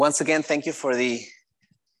Once again, thank you for the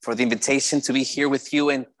invitation to be here with you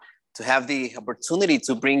and to have the opportunity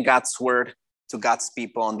to bring God's word to God's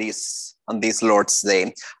people on this Lord's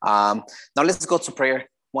Day. Now let's go to prayer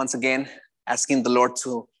once again, asking the Lord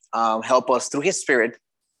to help us through His Spirit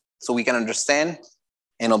so we can understand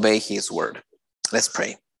and obey His word. Let's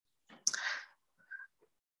pray.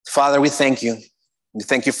 Father, we thank you. We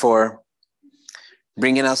thank you for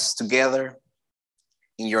bringing us together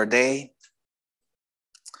in your day.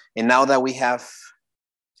 And now that we have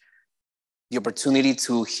the opportunity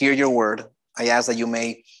to hear your word, I ask that you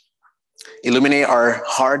may illuminate our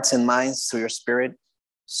hearts and minds through your Spirit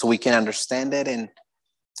so we can understand it and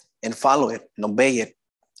follow it and obey it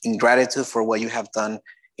in gratitude for what you have done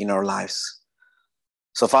in our lives.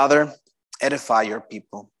 So, Father, edify your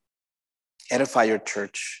people, edify your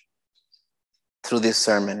church through this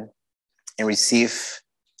sermon and receive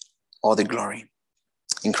all the glory.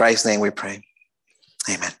 In Christ's name we pray.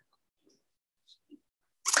 Amen.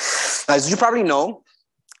 As you probably know,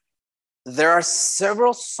 there are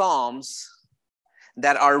several psalms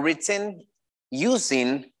that are written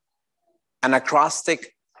using an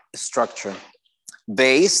acrostic structure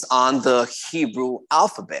based on the Hebrew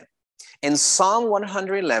alphabet. And Psalm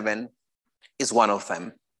 111 is one of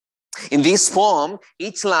them. In this poem,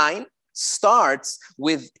 each line starts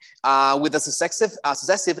with a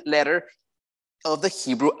successive letter of the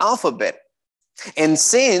Hebrew alphabet. And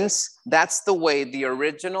since that's the way the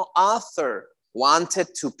original author wanted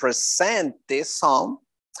to present this psalm,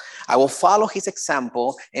 I will follow his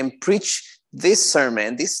example and preach this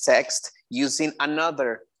sermon, this text, using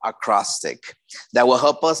another acrostic that will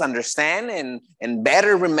help us understand and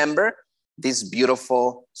better remember this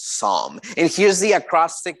beautiful psalm. And here's the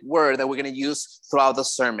acrostic word that we're going to use throughout the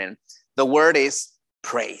sermon. The word is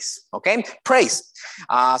praise, okay? Praise.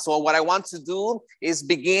 So what I want to do is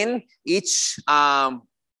begin each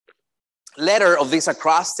letter of this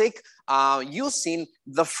acrostic using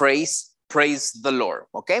the phrase, praise the Lord,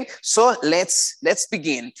 okay? So let's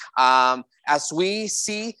begin. As we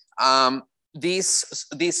see this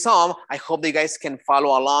psalm, I hope that you guys can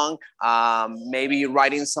follow along, maybe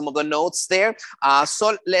writing some of the notes there.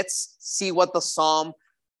 So let's see what the psalm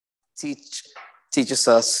teaches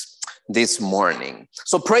us this morning.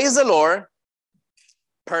 So praise the Lord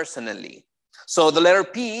personally. So the letter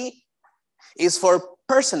P is for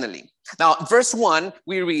personally. Now, verse 1,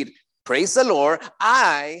 we read, praise the Lord,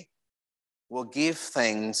 I will give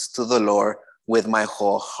thanks to the Lord with my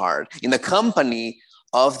whole heart, in the company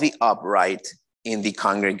of the upright in the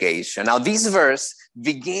congregation. Now, this verse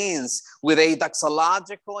begins with a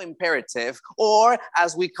doxological imperative, or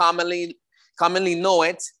as we commonly know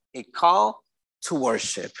it, a call to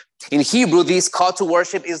worship. In Hebrew, this call to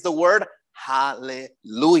worship is the word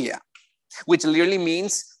hallelujah, which literally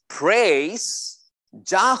means praise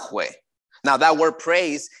Yahweh. Now, that word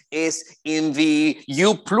praise is in the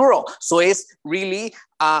you plural. So it's really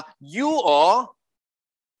you all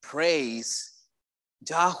praise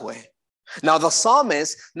Yahweh. Now, the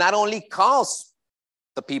psalmist not only calls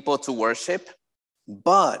the people to worship,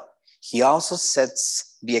 but he also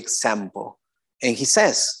sets the example. And he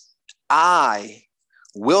says, I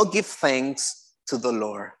will give thanks to the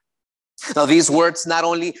Lord. Now, these words not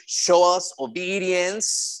only show us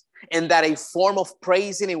obedience and that a form of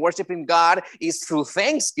praising and worshiping God is through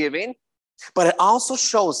thanksgiving, but it also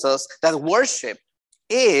shows us that worship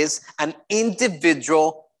is an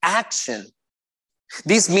individual action.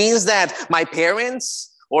 This means that my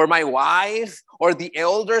parents or my wife or the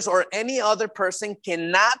elders or any other person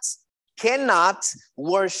cannot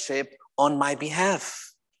worship on my behalf.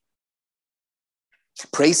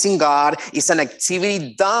 Praising God is an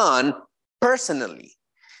activity done personally.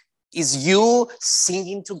 Is you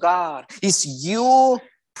singing to God? Is you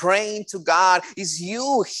praying to God? Is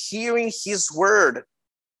you hearing His word?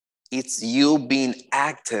 It's you being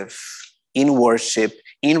active in worship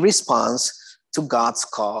in response to God's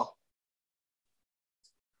call.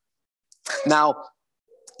 Now,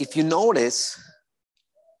 if you notice,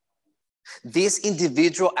 this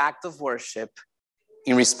individual act of worship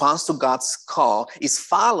in response to God's call is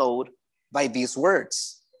followed by these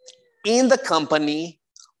words, in the company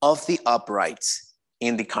of the upright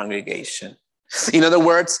in the congregation. In other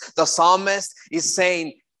words, the psalmist is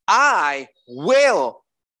saying, I will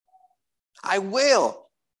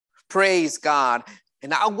praise God,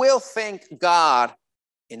 and I will thank God,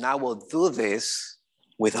 and I will do this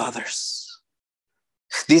with others.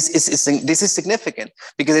 This is significant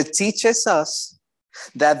because it teaches us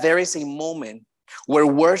that there is a moment where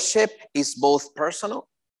worship is both personal.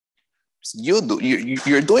 You're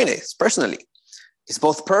doing it personally. It's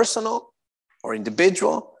both personal or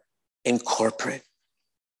individual and corporate.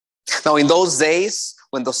 Now, in those days,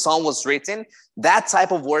 when the psalm was written, that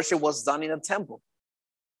type of worship was done in a temple.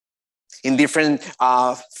 In different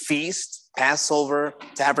feasts, Passover,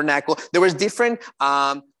 Tabernacle, there was different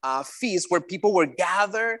feasts where people were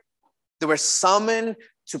gathered. They were summoned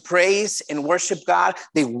to praise and worship God.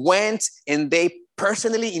 They went and they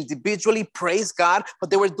personally, individually praised God, but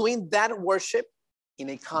they were doing that worship in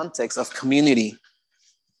a context of community.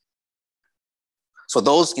 So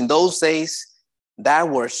in those days, that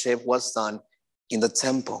worship was done in the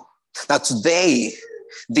temple. Now today,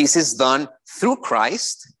 this is done through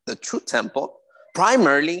Christ, the true temple,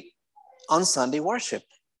 primarily on Sunday worship.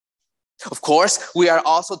 Of course, we are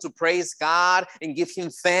also to praise God and give him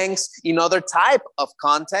thanks in other type of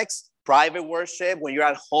contexts, private worship, when you're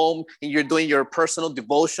at home and you're doing your personal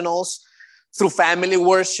devotionals, through family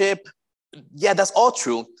worship. Yeah, that's all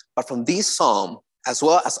true. But from this psalm, as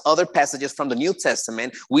well as other passages from the New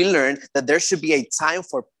Testament, we learn that there should be a time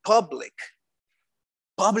for public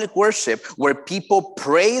worship where people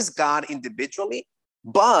praise God individually,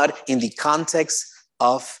 but in the context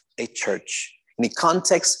of a church, in the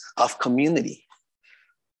context of community.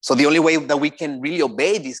 So the only way that we can really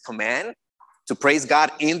obey this command to praise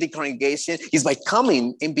God in the congregation is by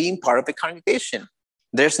coming and being part of the congregation.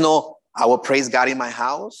 There's no, I will praise God in my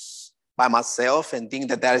house by myself and think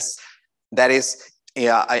that is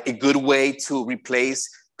a good way to replace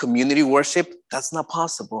community worship. That's not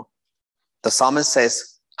possible. The psalmist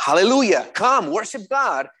says, hallelujah, come worship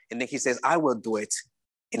God. And then he says, I will do it.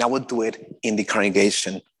 And I will do it in the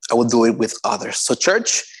congregation. I will do it with others. So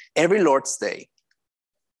church, every Lord's Day,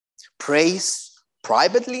 praise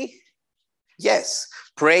privately. Yes.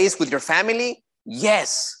 Praise with your family.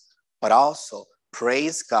 Yes. But also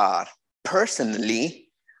praise God personally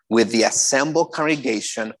with the assembled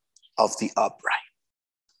congregation of the upright.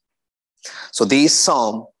 So this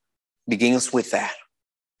psalm begins with that,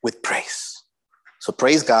 with praise. So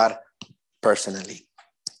praise God personally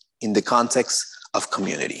in the context of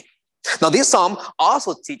community. Now this psalm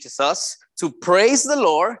also teaches us to praise the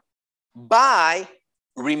Lord by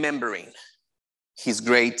remembering his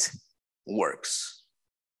great works.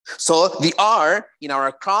 So the R in our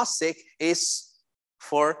acrostic is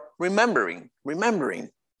for remembering.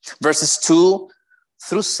 Verses 2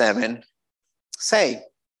 through 7 say,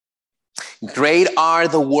 great are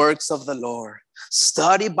the works of the Lord,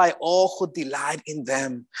 studied by all who delight in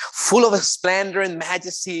them. Full of splendor and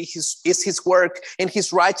majesty is his work, and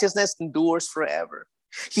his righteousness endures forever.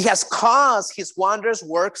 He has caused his wondrous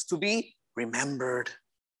works to be remembered.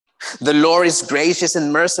 The Lord is gracious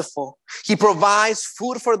and merciful. He provides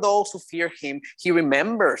food for those who fear him. He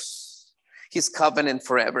remembers his covenant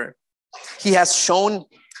forever. He has shown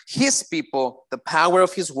his people the power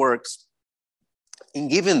of his works in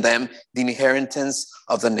giving them the inheritance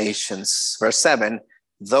of the nations. Verse 7,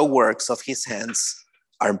 the works of his hands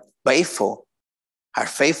are faithful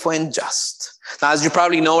and just. Now, as you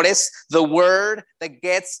probably noticed, the word that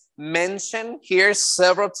gets mentioned here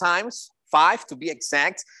several times, 5 to be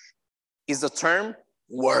exact, is the term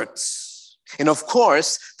works. And of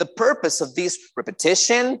course, the purpose of this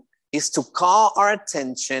repetition is to call our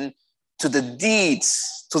attention to the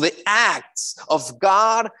deeds, to the acts of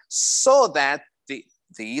God, so that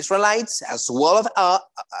the Israelites, as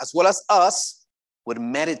well as us, would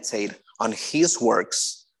meditate on his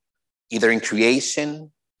works, either in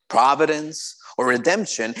creation, providence, or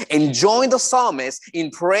redemption, and join the psalmist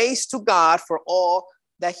in praise to God for all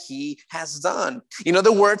that he has done. In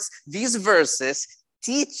other words, these verses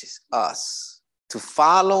teach us to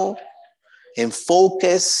follow and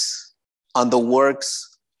focus on the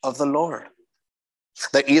works of the Lord.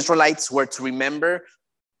 The Israelites were to remember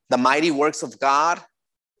the mighty works of God,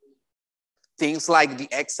 things like the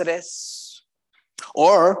Exodus,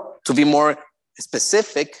 or to be more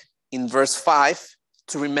specific, in verse 5,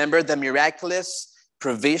 to remember the miraculous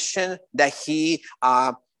provision that he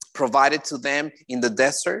provided to them in the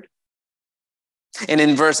desert. And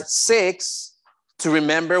in verse 6, to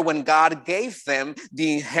remember when God gave them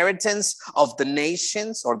the inheritance of the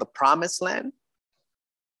nations or the promised land.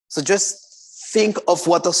 So just think of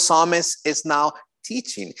what the psalmist is now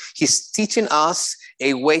teaching. He's teaching us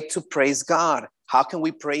a way to praise God. How can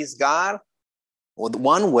we praise God? Well,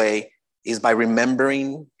 one way is by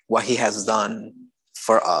remembering what he has done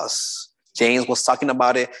for us. James was talking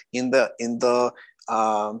about it in the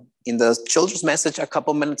children's message a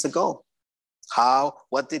couple minutes ago.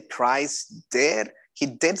 What did Christ did? He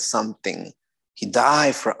did something. He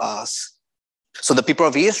died for us. So the people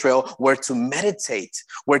of Israel were to meditate,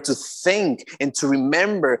 were to think, and to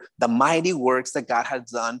remember the mighty works that God had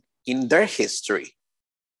done in their history.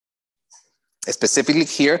 Specifically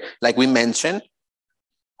here, like we mentioned,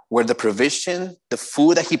 where the provision, the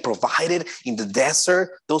food that he provided in the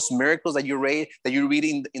desert, those miracles that you read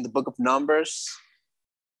in the book of Numbers.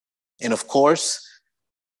 And of course,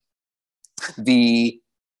 the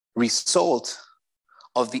result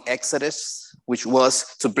of the Exodus, which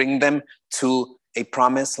was to bring them to a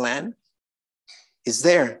promised land, is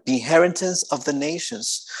there. The inheritance of the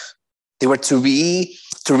nations. They were to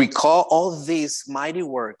recall all these mighty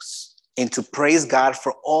works and to praise God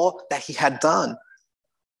for all that he had done.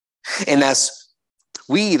 And as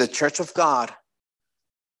we, the Church of God,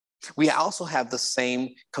 we also have the same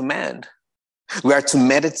command. We are to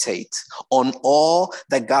meditate on all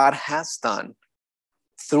that God has done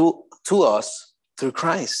to us through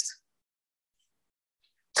Christ.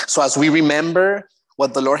 So as we remember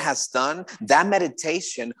what the Lord has done, that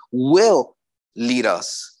meditation will lead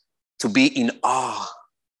us to be in awe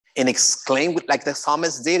and exclaim, like the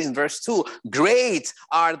psalmist did in verse 2, great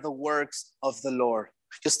are the works of the Lord.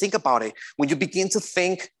 Just think about it. When you begin to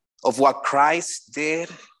think of what Christ did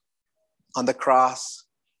on the cross,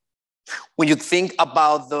 when you think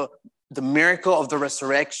about the miracle of the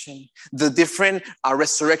resurrection, the different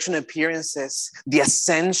resurrection appearances, the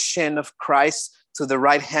ascension of Christ to the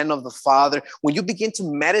right hand of the Father, when you begin to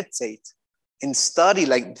meditate and study,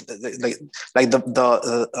 like the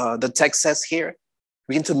text says here,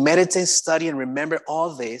 begin to meditate, study, and remember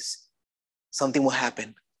all this, something will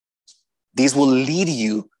happen. These will lead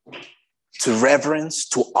you to reverence,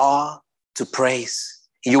 to awe, to praise.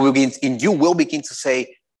 And you will begin to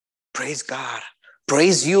say, praise God.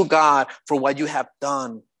 Praise you, God, for what you have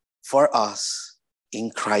done for us in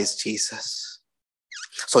Christ Jesus.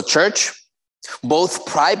 So church, both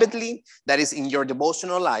privately, that is in your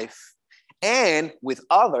devotional life, and with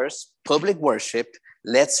others, public worship,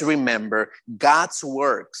 let's remember God's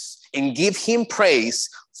works and give him praise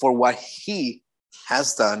for what he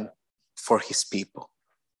has done for his people.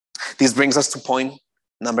 This brings us to point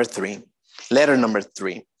number 3, letter number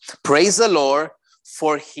 3. Praise the Lord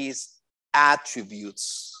for his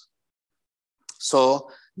attributes. So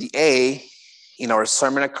the A in our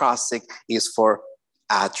sermon acrostic is for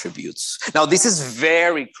attributes. Now, this is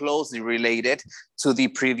very closely related to the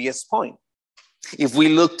previous point. If we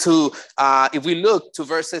look to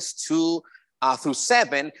verses 2 through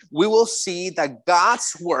 7, we will see that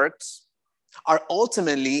God's works are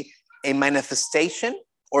ultimately a manifestation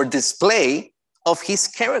or display of his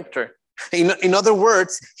character. In other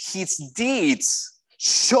words, his deeds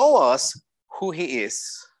show us who he is.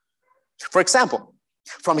 For example,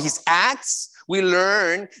 from his acts, we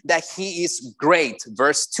learn that he is great,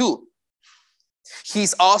 verse 2.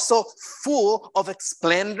 He's also full of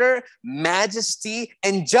splendor, majesty,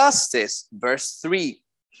 and justice, verse 3.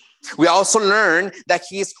 We also learn that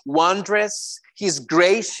he is wondrous, he's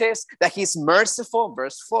gracious, that he's merciful,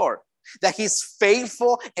 verse 4. That he's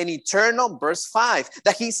faithful and eternal, verse 5.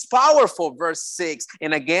 That he's powerful, verse 6.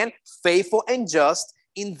 And again, faithful and just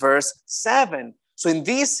in verse 7. So in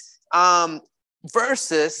these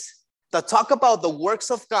verses that talk about the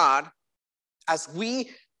works of God, as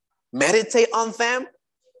we meditate on them,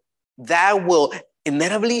 that will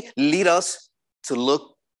inevitably lead us to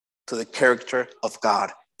look to the character of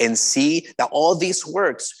God and see that all these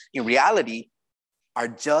works in reality are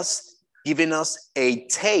just giving us a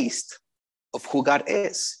taste of who God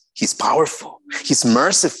is. He's powerful. He's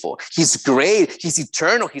merciful. He's great. He's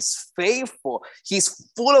eternal. He's faithful.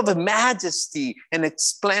 He's full of majesty and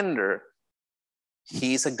splendor.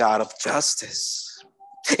 He's a God of justice.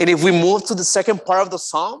 And if we move to the second part of the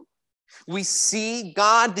psalm, we see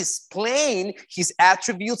God displaying his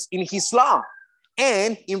attributes in his law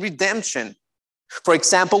and in redemption. For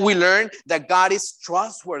example, we learn that God is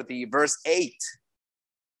trustworthy, verse 8.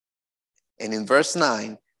 And in verse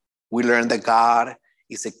 9, we learn that God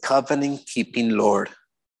is a covenant-keeping Lord,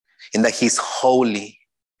 and that he's holy,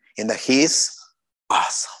 and that he's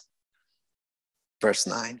awesome. Verse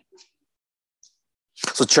 9.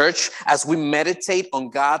 So church, as we meditate on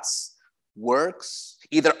God's works,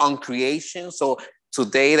 either on creation, so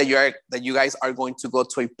today that you guys are going to go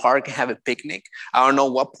to a park and have a picnic. I don't know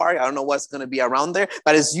what park, I don't know what's going to be around there,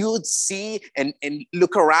 but as you see and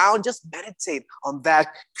look around, just meditate on that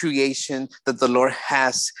creation that the Lord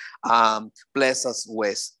has blessed us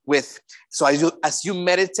with. So as you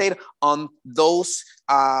meditate on those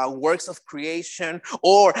works of creation,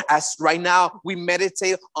 or as right now we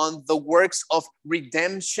meditate on the works of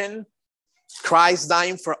redemption, Christ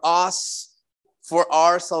dying for us, for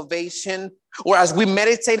our salvation, or as we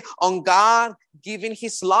meditate on God giving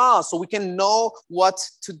his law so we can know what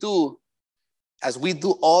to do. As we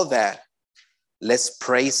do all that, let's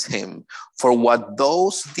praise him for what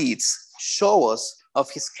those deeds show us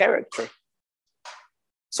of his character.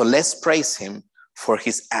 So let's praise him for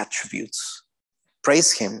his attributes.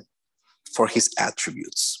 Praise him for his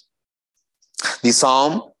attributes. The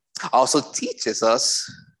psalm also teaches us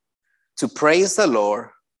to praise the Lord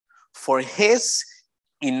for his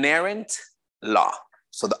inerrant law.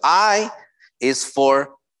 So the I is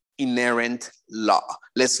for inerrant law.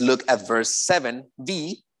 Let's look at verse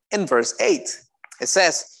 7b and verse 8. It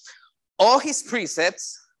says, all his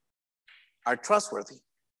precepts are trustworthy.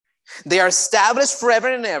 They are established forever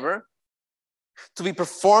and ever, to be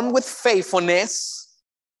performed with faithfulness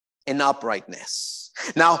and uprightness.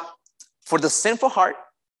 Now, for the sinful heart,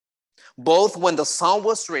 both when the psalm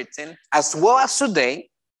was written as well as today,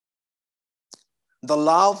 the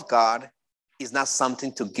law of God is not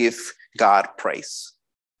something to give God praise.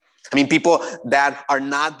 I mean, people that are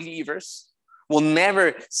not believers will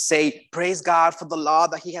never say, praise God for the law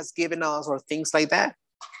that he has given us, or things like that.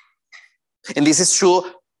 And this is true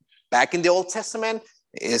back in the Old Testament.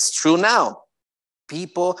 It's true now.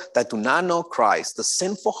 People that do not know Christ, the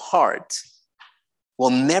sinful heart, will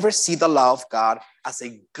never see the law of God as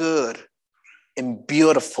a good and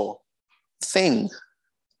beautiful thing.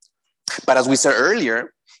 But as we said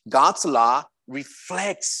earlier, God's law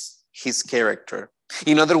reflects his character.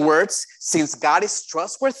 In other words, since God is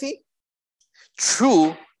trustworthy,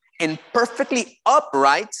 true, and perfectly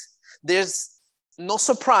upright, there's no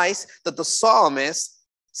surprise that the psalmist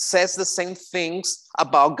says the same things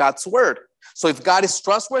about God's word. So if God is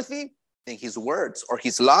trustworthy, then his words or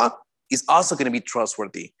his law is also going to be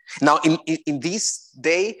trustworthy. Now, in this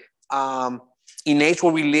day, in age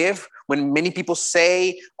where we live, when many people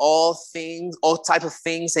say all type of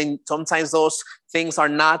things, and sometimes those things are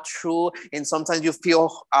not true, and sometimes you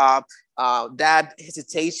feel that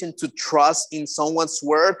hesitation to trust in someone's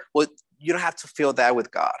word, well, you don't have to feel that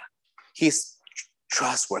with God. He's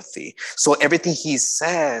trustworthy. So everything he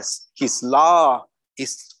says, his law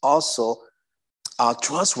is also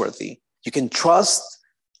trustworthy. You can trust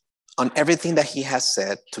on everything that he has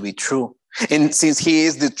said to be true. And since he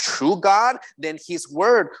is the true God, then his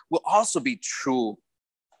word will also be true.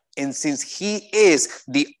 And since he is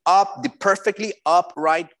the perfectly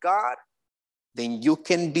upright God, then you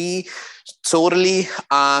can be totally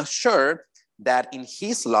sure that in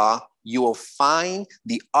his law, you will find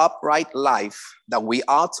the upright life that we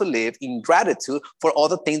ought to live in gratitude for all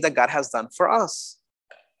the things that God has done for us.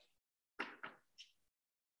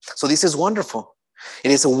 So this is wonderful. It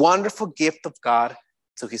is a wonderful gift of God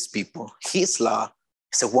to his people. His law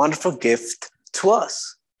is a wonderful gift to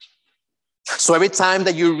us. So every time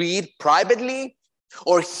that you read privately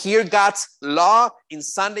or hear God's law in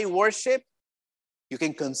Sunday worship, you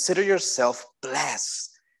can consider yourself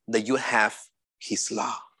blessed that you have his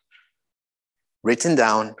law written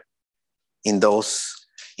down in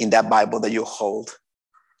that Bible that you hold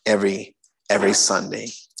every Sunday,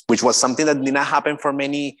 which was something that did not happen for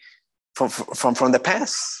many from the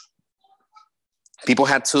past. People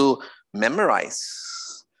had to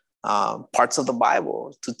memorize parts of the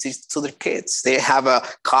Bible to teach to their kids. They have a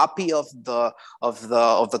copy of the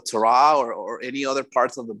Torah or any other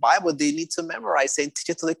parts of the Bible. They need to memorize and teach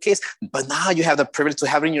it to the kids. But now you have the privilege to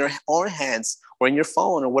have it in your own hands or in your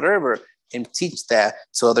phone or whatever, and teach that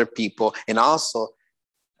to other people, and also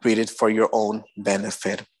read it for your own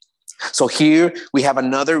benefit. So here we have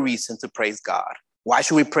another reason to praise God. Why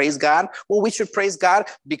should we praise God? Well, we should praise God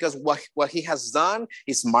because what he has done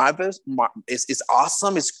is marvelous, is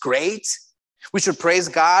awesome, is great. We should praise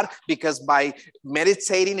God because by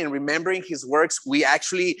meditating and remembering his works, we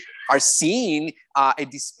actually are seeing a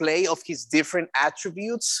display of his different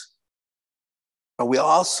attributes. But we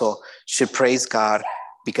also should praise God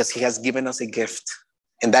because he has given us a gift.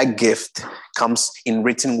 And that gift comes in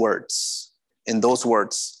written words. And those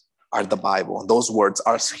words are the Bible. Those words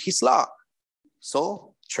are his law.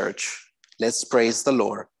 So, church, let's praise the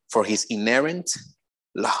Lord for his inerrant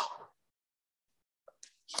law.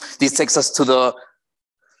 This takes us to the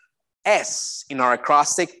S in our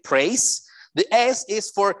acrostic praise. The S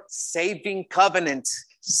is for saving covenant.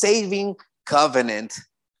 Saving covenant.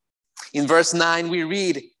 In verse 9, we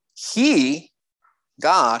read,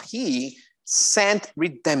 God sent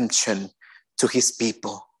redemption to his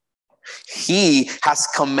people. He has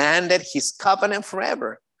commanded his covenant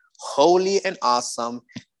forever. Holy and awesome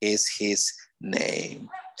is his name.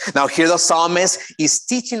 Now here the psalmist is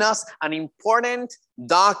teaching us an important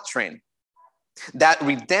doctrine, that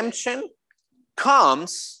redemption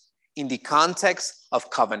comes in the context of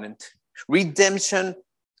covenant. Redemption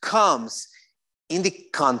comes in the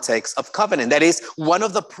context of covenant. That is one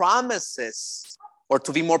of the promises, or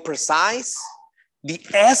to be more precise, the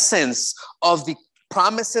essence of the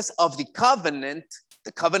promises of the covenant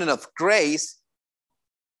of grace,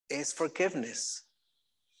 is forgiveness.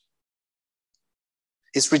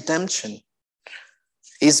 It's redemption.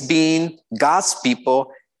 It's being God's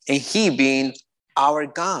people and He being our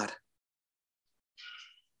God.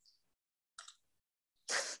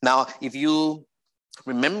 Now, if you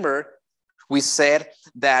remember, we said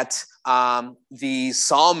that the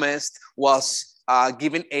psalmist was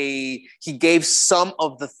he gave some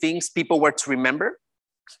of the things people were to remember.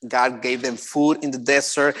 God gave them food in the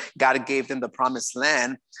desert. God gave them the promised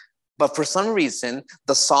land. But for some reason,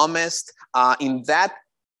 the psalmist in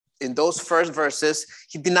those first verses,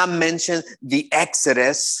 he did not mention the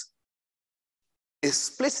Exodus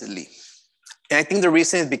explicitly. And I think the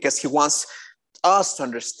reason is because he wants us to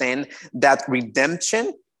understand that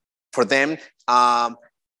redemption for them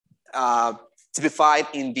typified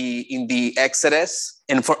in the Exodus,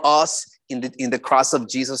 and for us in the cross of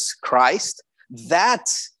Jesus Christ, that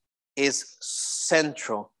is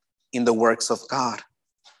central in the works of God.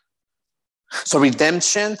 So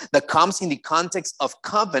redemption that comes in the context of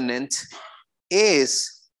covenant is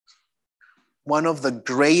one of the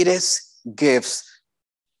greatest gifts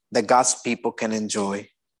that God's people can enjoy.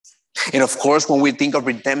 And of course, when we think of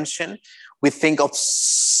redemption, we think of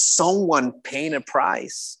someone paying a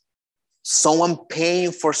price, someone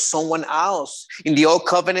paying for someone else. In the old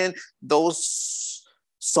covenant, those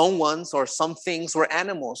someones or some things were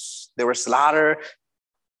animals. They were slaughtered,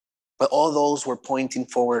 but all those were pointing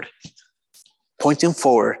forward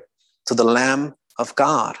to the Lamb of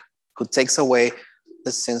God who takes away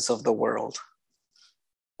the sins of the world.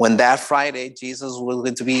 When that Friday, Jesus was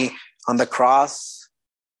going to be on the cross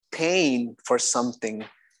paying for something,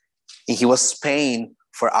 and He was paying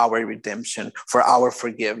for our redemption, for our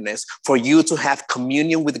forgiveness, for you to have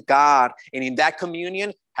communion with God, and in that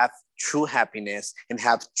communion have true happiness and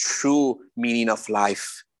have true meaning of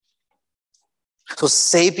life. So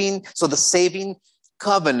the saving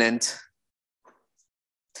covenant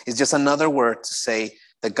is just another word to say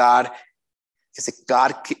that God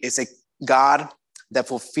is a God that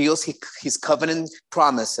fulfills his covenant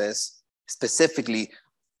promises. Specifically,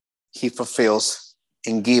 He fulfills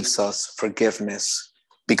and gives us forgiveness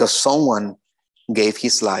because someone gave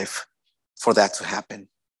His life for that to happen.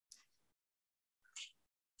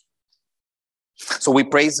 So we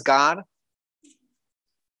praise God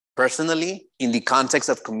personally in the context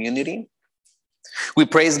of community. We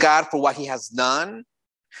praise God for what He has done.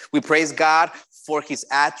 We praise God for His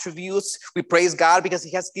attributes. We praise God because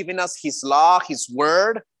He has given us His law, His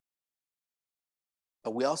word.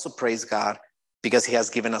 But we also praise God because He has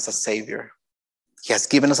given us a Savior. He has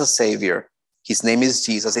given us a Savior. His name is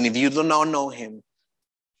Jesus. And if you do not know Him,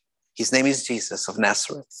 His name is Jesus of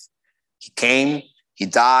Nazareth. He came, He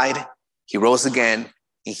died, He rose again,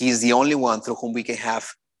 and He is the only one through whom we can have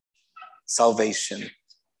salvation,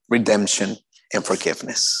 redemption, and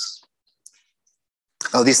forgiveness.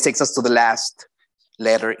 Now, this takes us to the last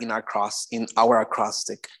letter in our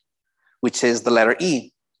acrostic, which is the letter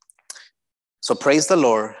E. So praise the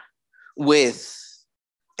Lord with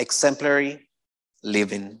exemplary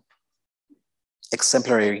living.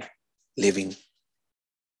 Exemplary living.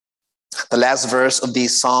 The last verse of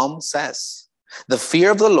this psalm says, "The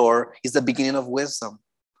fear of the Lord is the beginning of wisdom.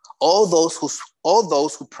 All those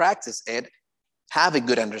who practice it have a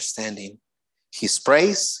good understanding. His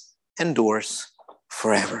praise endures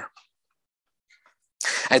forever."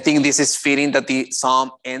 I think this is fitting that the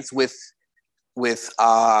psalm ends with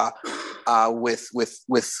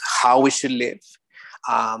how we should live,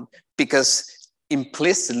 because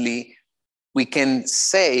implicitly we can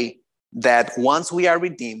say that once we are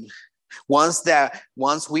redeemed, once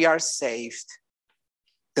we are saved,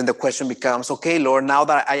 then the question becomes, okay, Lord, now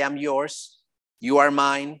that I am yours, you are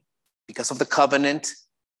mine because of the covenant,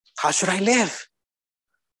 how should I live?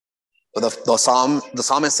 But the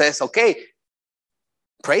psalmist says, okay,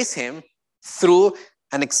 praise Him through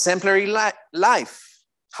an exemplary life.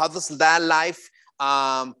 How does that life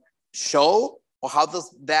show? Or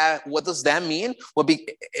what does that mean? Well,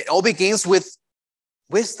 it all begins with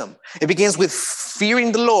wisdom. It begins with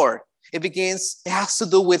fearing the Lord. It has to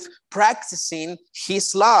do with practicing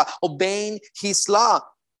His law, obeying His law.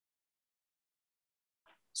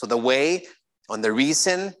 So the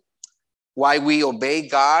reason why we obey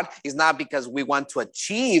God is not because we want to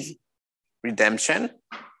achieve redemption.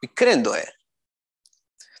 We couldn't do it.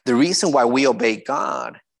 The reason why we obey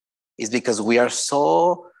God is because we are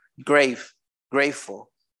so grateful.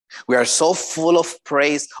 We are so full of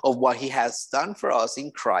praise of what He has done for us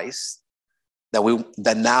in Christ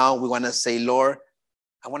that now we want to say, Lord,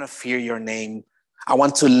 I want to fear your name. I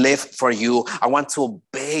want to live for you. I want to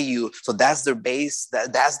obey you. So that's the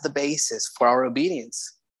basis for our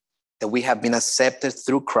obedience. that we have been accepted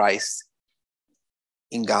through Christ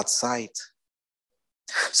in God's sight.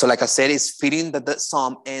 So like I said, it's fitting that the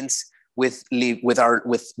psalm ends with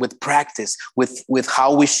practice, with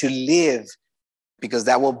how we should live, because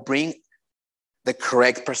that will bring the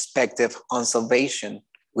correct perspective on salvation.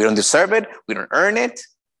 We don't deserve it. We don't earn it.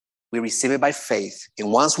 We receive it by faith.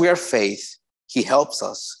 And once we are faith, he helps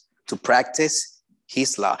us to practice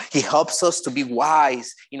his law. He helps us to be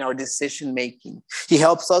wise in our decision making. He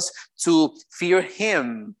helps us to fear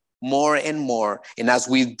him more and more. And as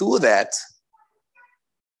we do that,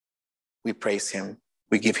 we praise him.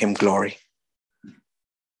 We give him glory.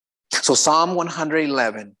 So Psalm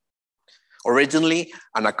 111, originally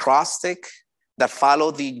an acrostic that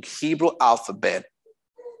followed the Hebrew alphabet,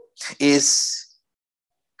 is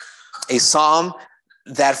a psalm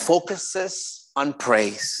that focuses on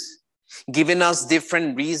praise, giving us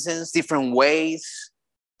different reasons, different ways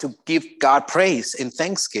to give God praise in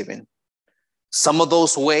thanksgiving. Some of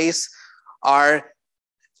those ways are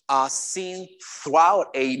seen throughout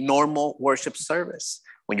a normal worship service.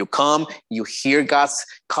 When you come, you hear God's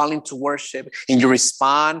calling to worship, and you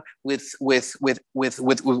respond with worship,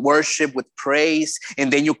 with praise,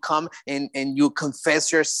 and then you come and you confess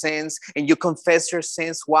your sins, and you confess your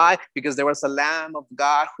sins. Why? Because there was a Lamb of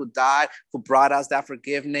God who died, who brought us that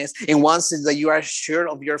forgiveness. And once that you are sure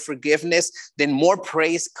of your forgiveness, then more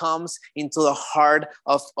praise comes into the heart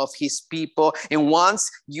of his people. And once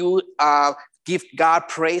you give God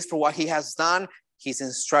praise for what he has done, his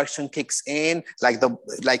instruction kicks in,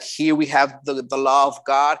 like here we have the law of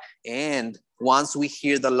God. And once we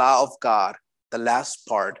hear the law of God, the last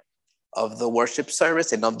part of the worship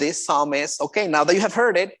service and of this psalm is, okay, now that you have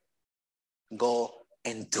heard it, go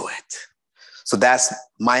and do it. So that's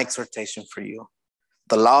my exhortation for you.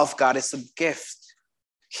 The law of God is a gift.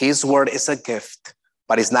 His word is a gift,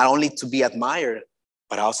 but it's not only to be admired,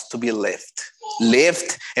 but also to be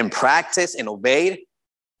lived and practiced and obeyed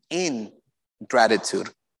in gratitude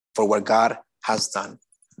for what God has done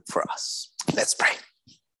for us. Let's pray.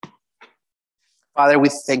 Father, we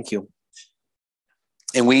thank you.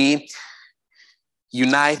 And we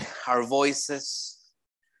unite our voices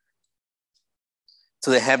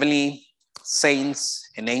to the heavenly saints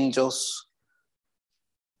and angels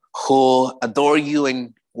who adore you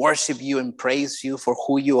and worship you and praise you for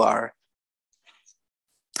who you are.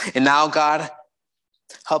 And now, God,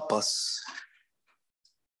 help us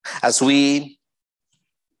as we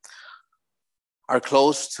are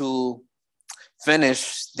close to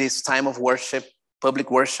finish this time of worship, public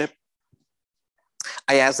worship.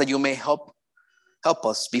 I ask that you may help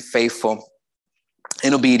us be faithful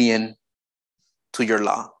and obedient to your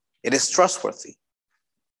law. It is trustworthy.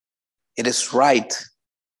 It is right.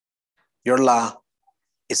 Your law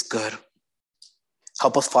is good.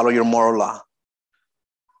 Help us follow your moral law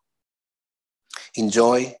in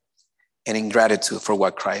joy and in gratitude for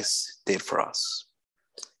what Christ did for us.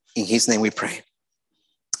 In his name we pray.